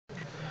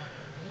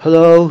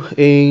Hello,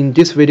 in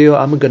this video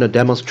I'm gonna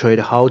demonstrate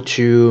how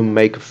to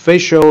make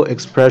facial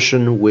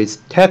expression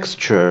with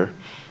texture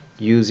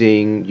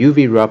using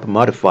UV wrap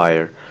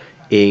modifier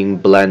in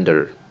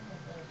Blender.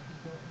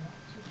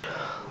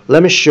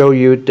 Let me show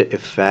you the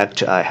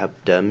effect I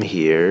have done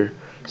here.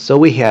 So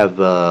we have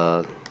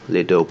a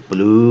little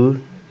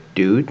blue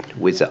dude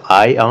with an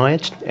eye on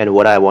it, and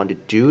what I want to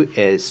do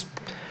is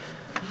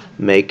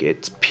make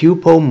its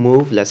pupil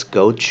move. Let's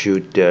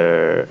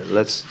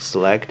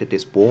select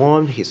this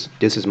born.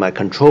 This is my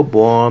control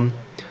born.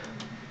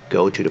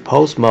 Go to the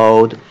pose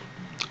mode,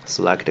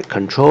 select the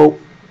control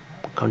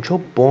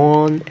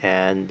born,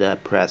 and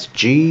press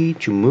G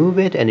to move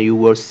it, and you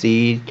will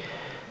see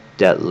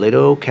that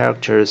little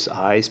character's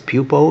eyes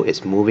pupil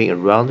is moving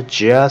around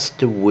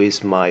just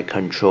with my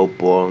control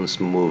born's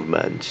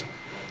movement.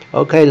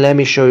 Okay, let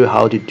me show you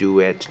how to do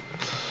it.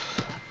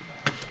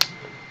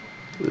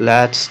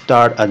 Let's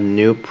start a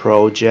new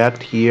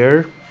project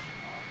here.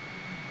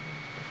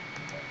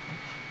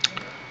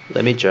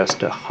 Let me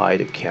just hide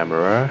the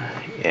camera,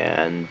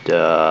 and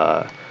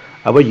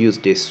I will use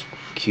this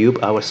cube.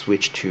 I will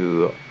switch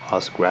to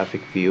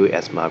orthographic view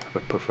as my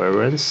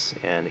preference,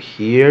 and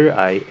here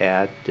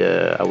I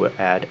will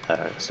add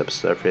a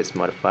subsurface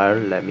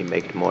modifier. Let me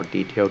make it more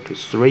detailed to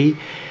 3,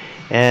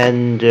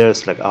 and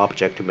select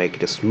object to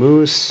make it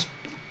smooth.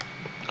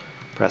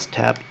 Press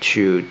tab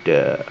to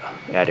the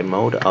edit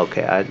mode.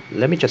 Okay,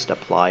 let me just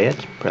apply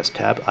it. Press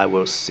tab. I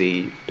will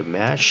see the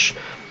mesh.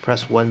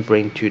 Press 1,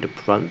 bring to the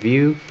front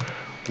view.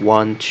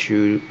 1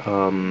 to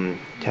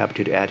tab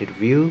to the edit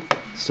view.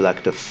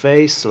 Select the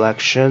face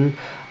selection.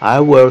 I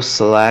will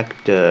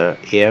select the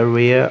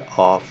area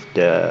of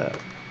the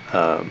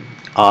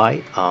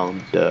eye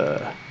on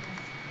the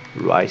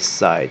right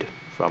side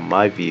from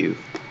my view.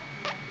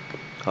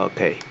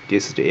 Okay,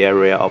 this is the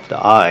area of the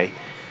eye.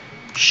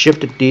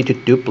 Shift D to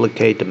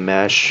duplicate the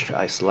mesh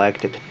I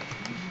selected,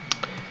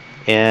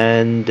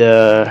 and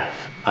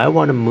I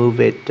want to move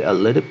it a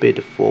little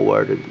bit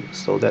forward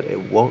so that it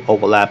won't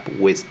overlap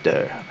with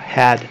the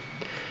head,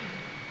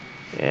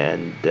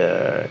 and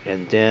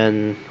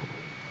then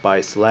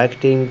by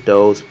selecting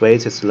those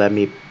faces, let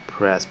me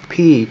press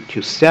P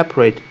to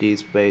separate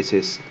these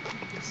faces.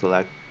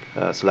 Select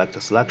the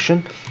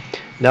selection.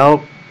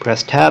 Now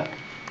press tab.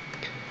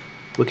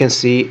 We can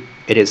see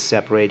it is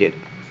separated.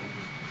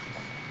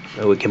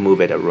 We can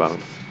move it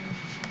around.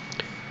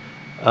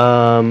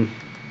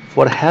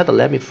 For the head,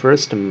 let me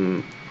first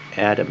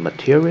add a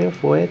material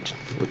for it.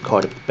 We call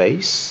it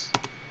base.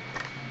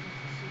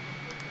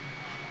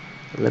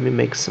 Let me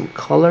make some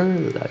color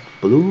like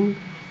blue.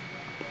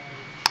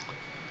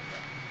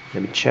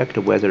 Let me check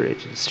whether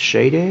it is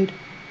shaded.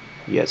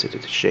 Yes, it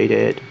is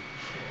shaded.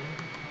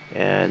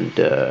 And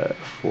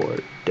for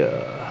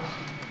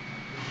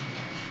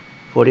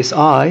this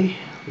eye,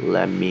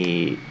 let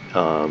me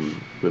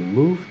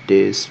remove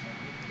this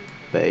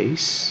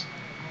base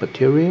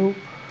material.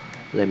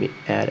 Let me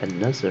add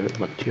another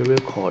material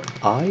called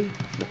eye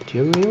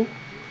material.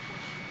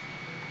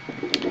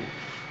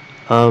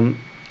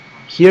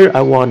 Here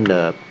I want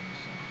to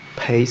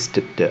paste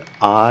the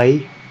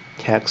eye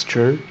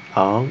texture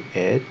on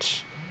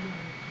it.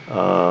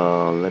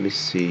 Let me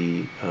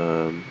see.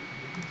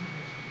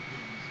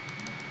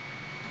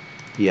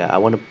 Yeah, I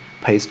want to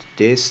paste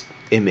this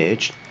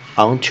image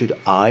onto the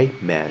eye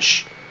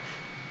mesh.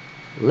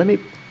 Let me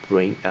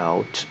bring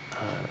out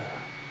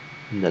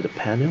another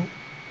panel,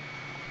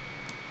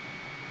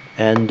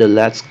 and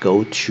let's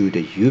go to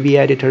the UV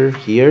editor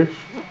here.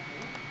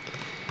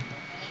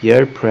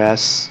 Here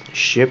press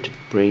shift,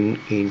 bring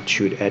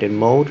into the edit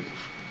mode,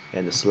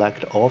 and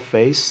select all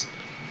face.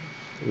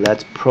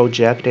 Let's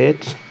project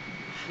it.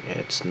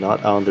 It's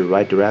not on the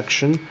right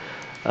direction.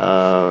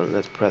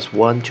 Let's press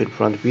 1 to the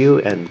front view,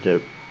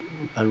 and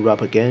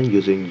unwrap again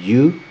using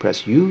U.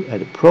 Press U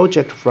and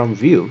project from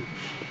view.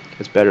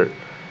 It's better.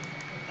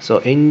 So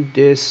in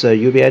this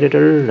UV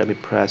editor, let me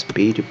press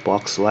B to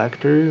box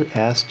selector,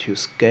 S to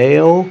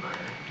scale,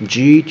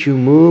 G to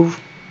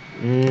move.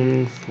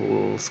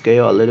 We'll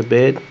scale a little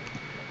bit.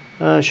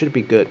 Should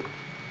be good.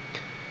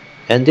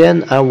 And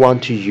then I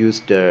want to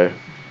use the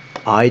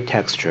eye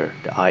texture,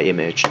 the eye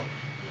image.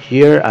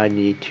 Here I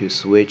need to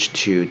switch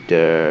to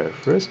the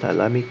first.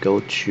 Let me go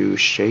to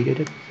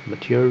shaded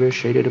material,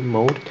 shaded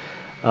mode.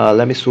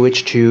 Let me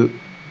switch to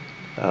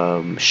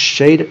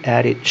shader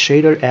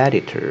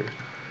editor.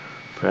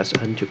 Press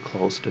N to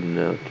close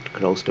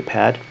the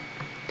pad.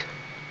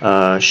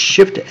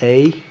 Shift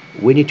A.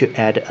 We need to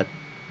add a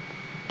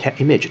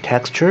image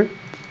texture.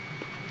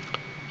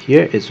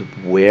 Here is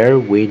where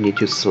we need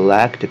to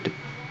select the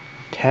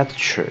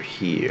texture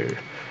here.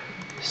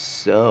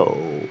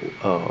 So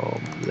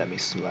let me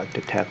select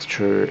the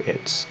texture.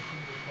 It's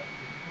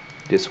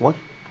this one.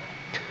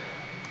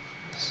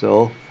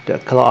 So the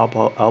color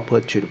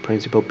output to the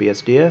principal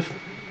BSDF,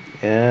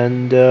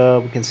 and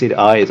we can see the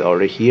eye is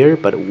already here,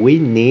 but we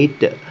need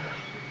the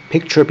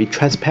picture be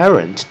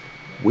transparent.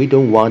 We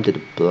don't want the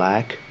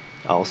black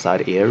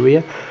outside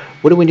area.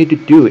 What we need to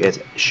do is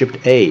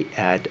Shift A,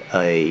 add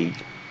a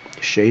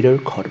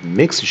shader called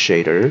Mix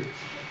Shader,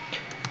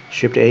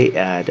 Shift A,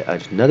 add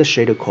another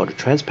shader called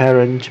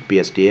transparent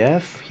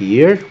BSDF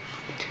here.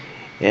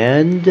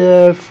 And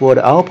for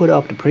the output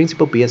of the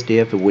principal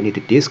BSDF, we need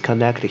to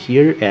disconnect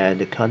here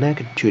and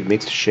connect to the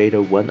mixed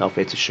shader one of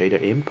its shader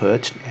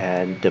input.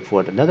 And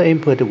for another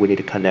input, we need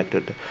to connect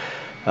the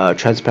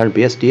transparent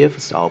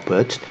BSDF's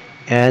output.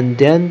 And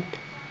then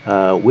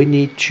we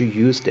need to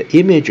use the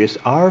images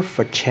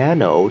alpha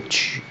channel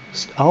to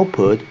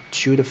output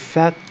to the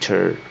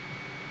factor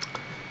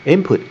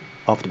input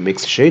of the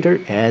mixed shader,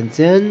 and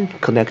then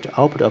connect the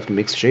output of the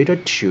mixed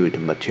shader to the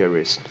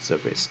materials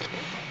surface.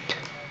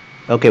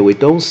 Okay, we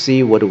don't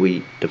see what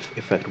the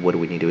effect what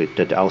we need to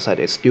do. The outside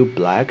is still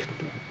black.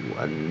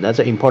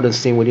 Another important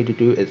thing we need to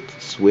do is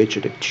switch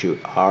it to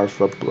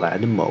alpha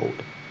blend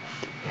mode.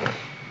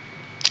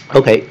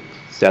 Okay,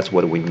 that's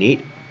what we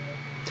need.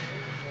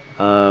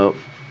 Let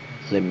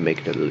me make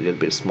it a little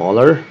bit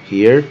smaller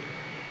here,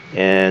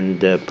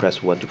 and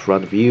press 1 to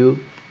front view.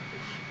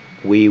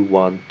 We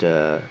want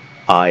the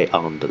eye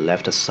on the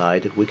left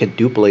side. We can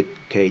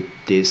duplicate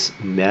this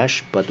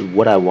mesh, but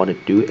what I want to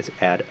do is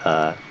add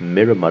a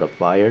mirror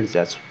modifier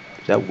that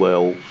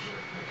will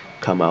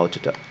come out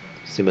the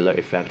similar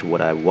effect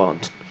what I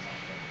want.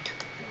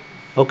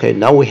 Okay,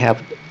 now we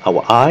have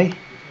our eye.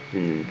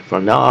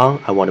 From now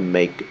on, I want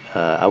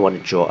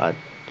to draw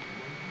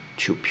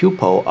two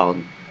pupil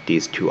on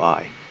these two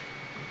eyes.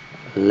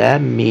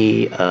 Let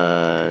me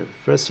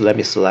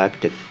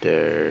select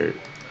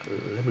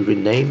let me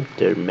rename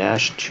the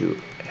mesh to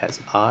as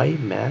eye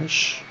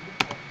mesh,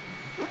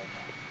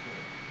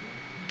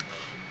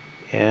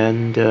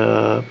 and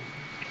let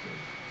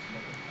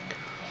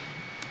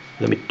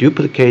me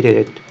duplicate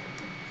it,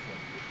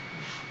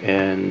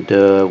 and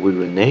we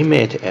rename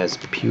it as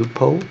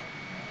pupil.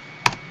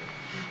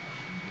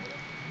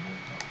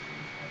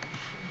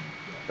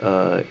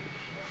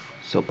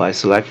 So by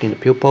selecting the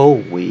pupil,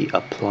 we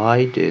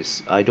apply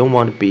this. I don't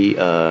want to be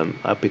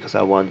because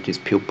I want this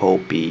pupil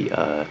be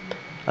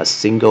a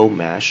single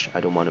mesh. I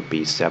don't want to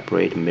be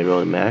separate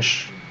mirror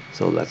mesh.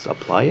 So let's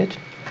apply it,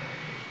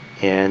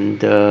 and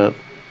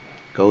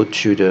go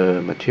to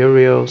the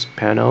materials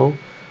panel.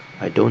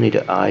 I don't need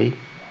an eye.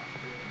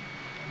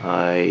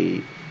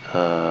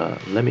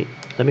 Let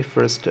me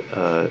first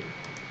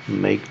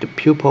make the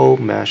pupil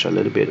mesh a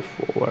little bit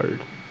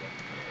forward,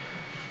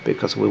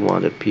 because we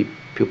want the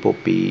pupil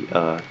be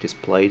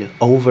displayed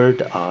over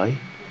the eye.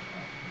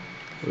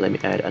 Let me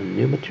add a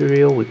new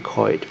material. We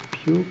call it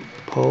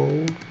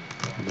pupil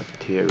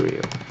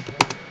material.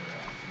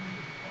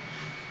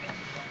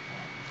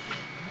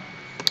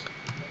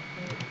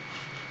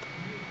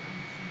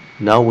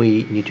 Now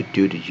we need to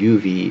do the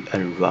UV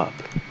unwrap.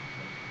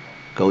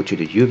 Go to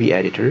the UV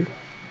editor.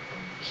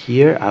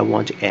 Here I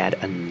want to add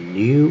a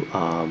new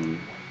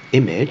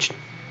image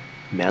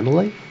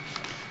manually.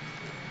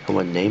 I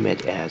want to name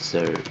it as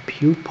a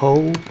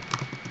pupil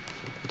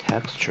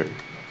texture.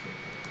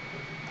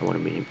 I want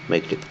to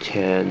make it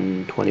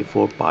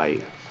 1024 by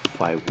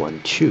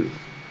 512,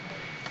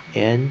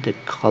 and the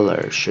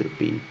color should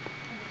be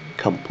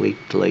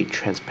completely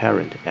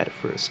transparent at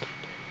first.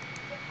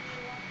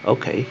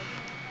 Okay,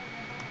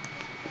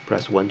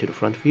 press 1 to the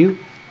front view,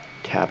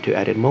 tap to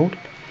edit mode,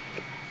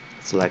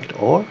 select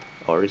all,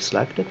 already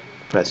selected,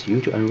 press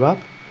U to unwrap,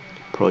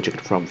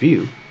 project from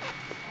view.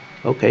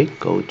 Okay,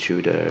 go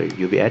to the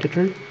UV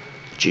editor,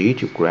 G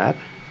to grab,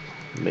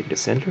 make the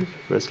center.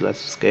 First let's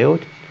scale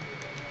it.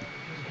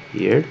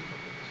 Here,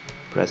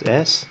 press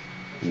S,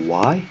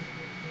 Y,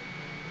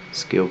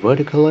 scale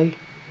vertically.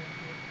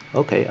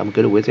 Okay, I'm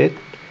good with it.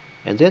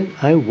 And then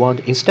I want,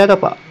 instead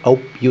of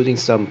using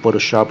some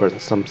Photoshop or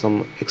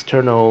some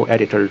external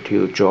editor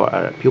to draw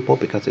a pupil,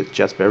 because it's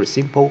just very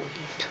simple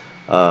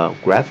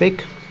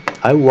graphic,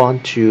 I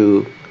want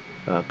to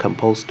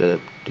compose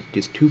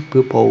these two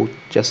pupils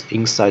just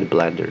inside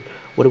Blender.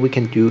 What we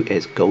can do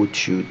is go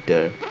to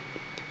the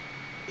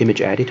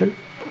image editor,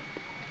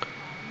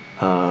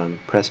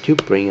 press 2,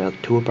 bring a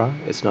toolbar.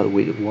 It's not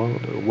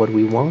what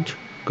we want.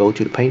 Go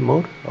to the paint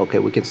mode. Okay,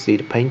 we can see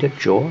the painted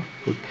draw,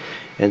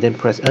 and then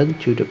press N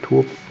to the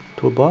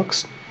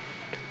toolbox.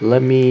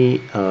 Let me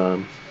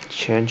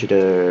change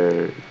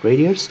the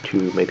radius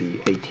to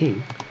maybe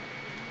 18,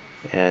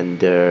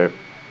 and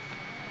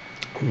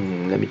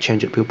let me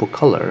change the pupil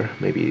color,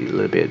 maybe a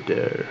little bit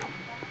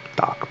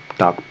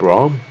dark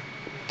brown.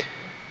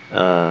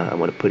 I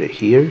want to put it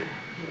here.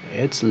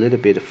 It's a little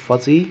bit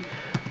fuzzy.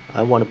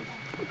 I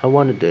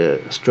wanted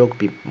the stroke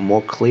be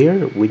more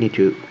clear. We need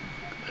to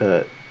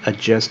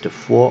adjust the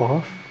fall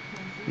off,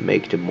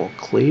 make it more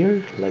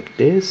clear like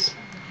this.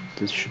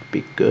 This should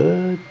be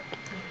good,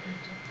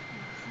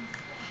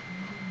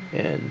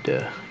 and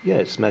yeah,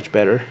 it's much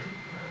better.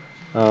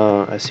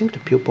 I think the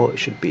pupil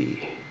should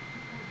be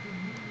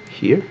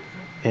here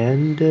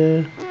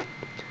and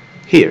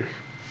here.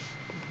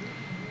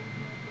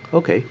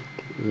 Okay,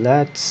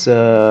 let's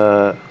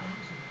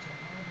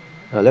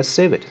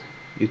save it.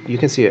 You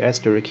can see an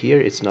asterisk here.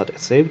 It's not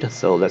saved,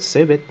 so let's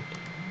save it.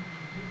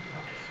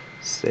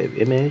 Save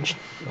image.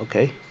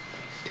 Okay.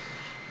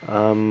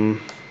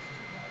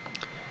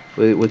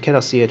 We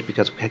cannot see it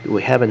because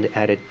we haven't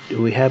added the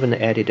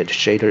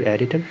shader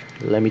editor.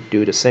 Let me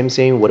do the same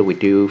thing what we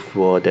do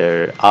for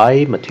the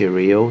eye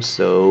material.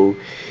 So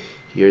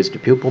here's the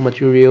pupil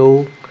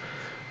material.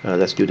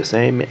 Let's do the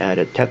same. Add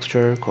a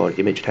texture called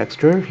image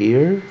texture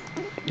here,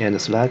 and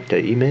select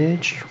the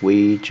image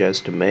we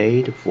just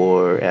made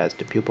for as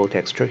the pupil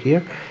texture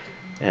here,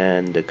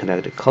 and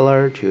connect the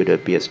color to the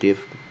BSDF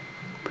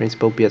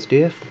principal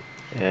BSDF.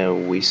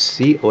 And we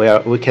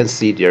can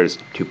see there's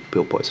two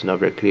pupils. It's not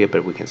very clear,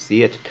 but we can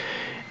see it,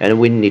 and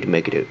we need to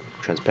make it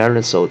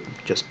transparent. So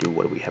just do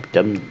what we have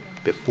done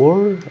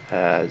before,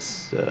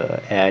 as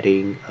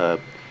adding a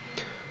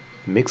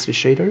mixed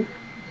shader.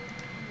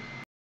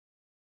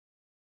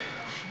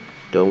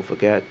 Don't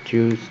forget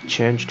to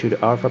change to the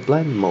alpha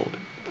blend mode.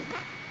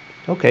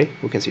 Okay,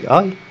 we can see the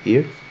eye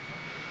here.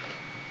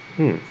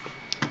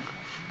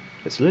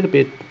 It's a little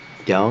bit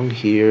down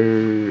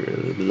here,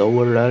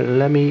 lower.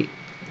 Let me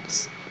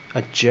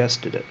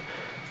adjust the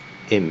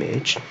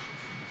image.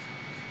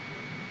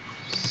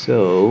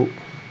 So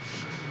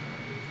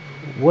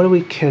what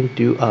we can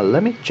do,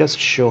 let me just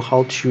show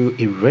how to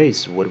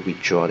erase what we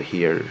draw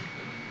here.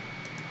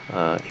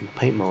 In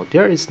paint mode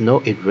there is no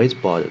erase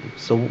button,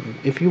 so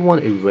if you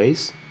want to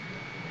erase,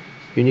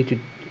 you need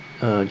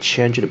to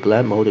change the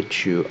blend mode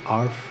to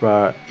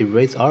alpha,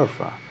 erase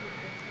alpha,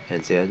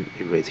 and then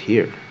erase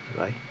here,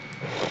 right?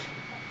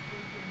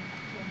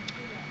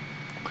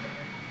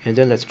 And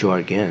then let's draw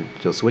again.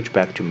 So switch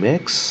back to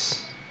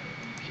mix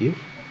here,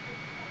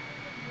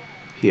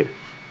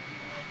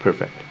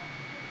 perfect.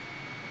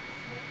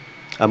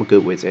 I'm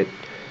good with it.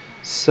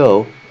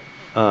 So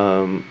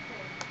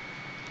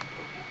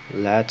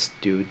let's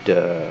do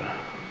the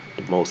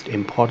most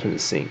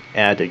important thing,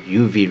 add a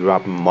UV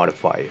wrap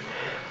modifier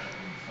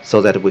so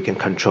that we can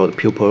control the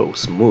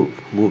pupil's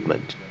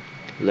movement.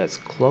 Let's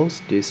close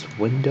this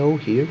window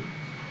here.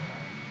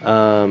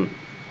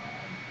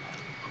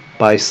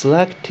 By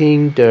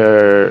selecting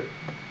the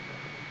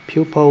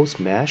pupils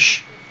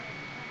mesh,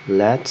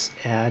 let's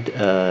add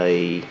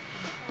a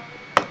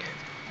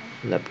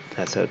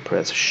let's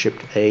press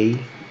Shift A.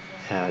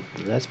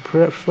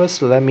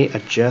 First let me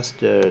adjust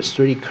the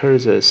 3D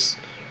cursor's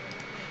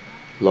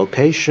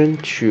location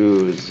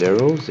to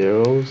 0,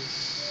 0,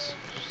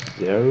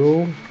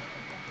 0.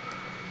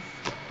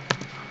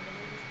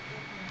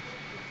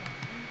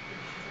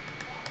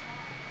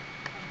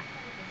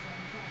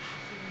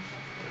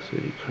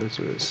 The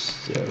cursor is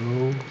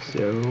 0,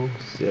 0,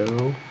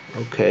 0.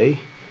 Okay,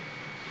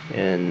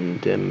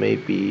 and then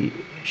maybe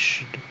it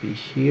should be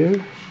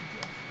here.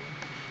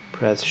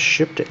 Press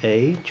Shift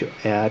A to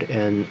add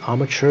an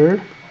armature,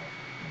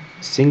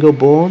 single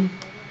bone.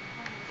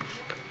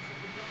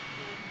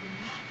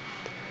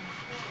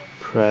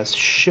 Press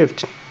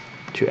Shift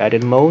to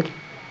edit mode.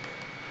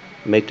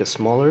 Make it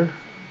smaller.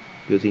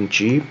 Using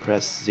G,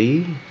 press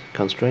Z,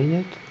 constrain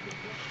it.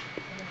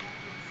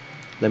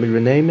 Let me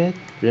rename it.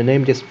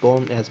 Rename this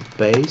bone as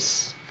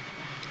base.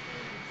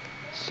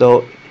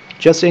 So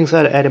just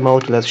inside edit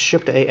mode, let's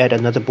Shift A, add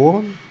another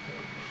bone.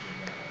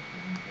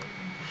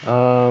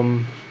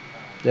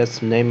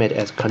 Let's name it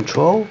as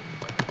control.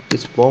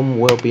 This bone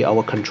will be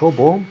our control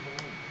bone.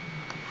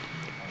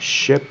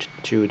 Shift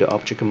to the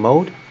object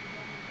mode.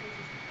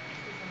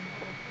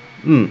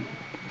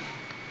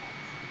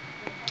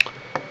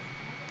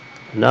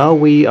 Now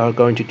we are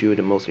going to do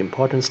the most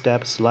important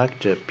step.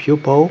 Select the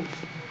pupil.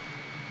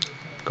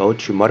 Go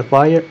to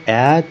modifier,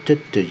 add the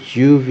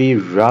UV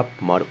wrap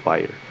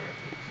modifier.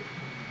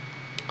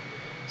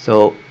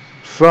 So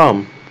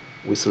from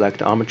we select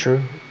the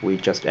armature we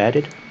just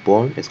added.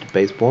 Bone is the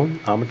base bone,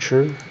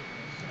 armature,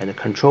 and the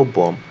control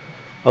bone.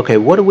 Okay,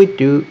 what we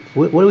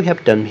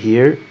have done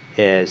here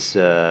is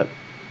tell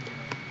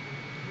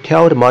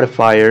the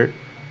modifier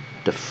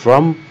the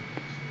from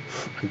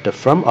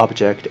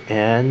object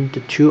and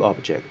the to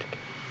object,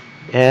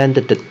 and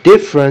the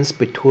difference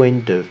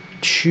between the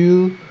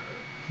to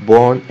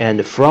bone and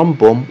the from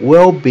bone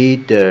will be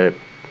the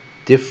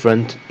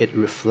different it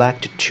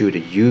reflects to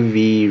the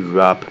UV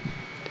wrap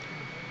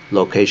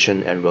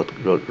location and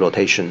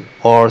rotation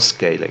or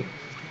scaling.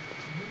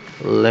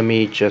 Let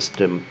me just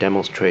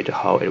demonstrate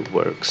how it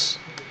works.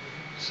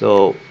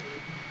 So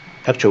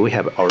actually we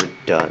have already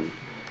done,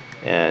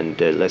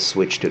 and let's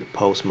switch to the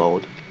pose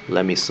mode.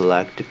 Let me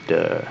select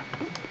the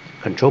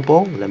control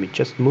ball. Let me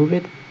just move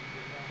it.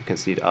 You can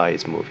see the eye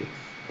is moving.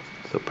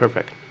 So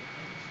perfect.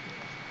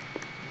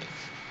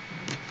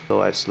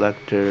 So I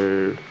select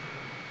the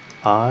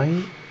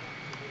eye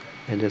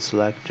and then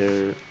select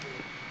the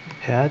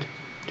head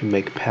to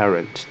make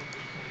parent.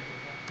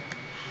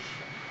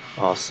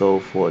 Also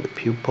for the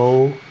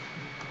pupil,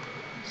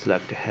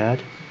 select the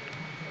head,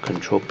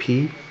 Control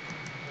P,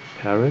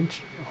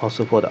 parent.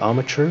 Also for the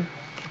armature,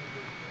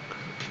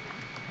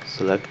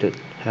 select the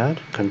head,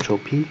 Control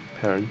P,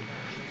 parent.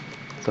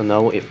 So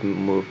now if we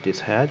move this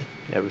head,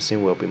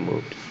 everything will be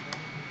moved.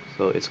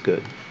 So it's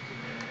good.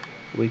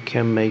 We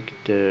can make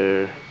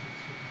the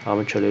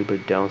armature a little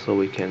bit down so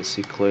we can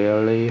see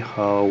clearly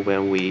how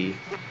when we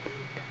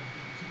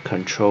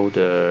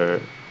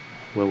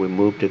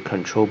move the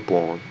control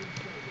bone,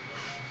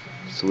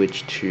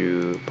 switch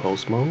to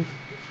pose mode,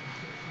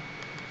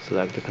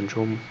 select the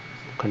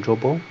control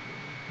ball.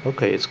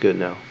 Okay, it's good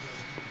now.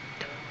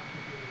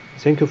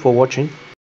 Thank you for watching.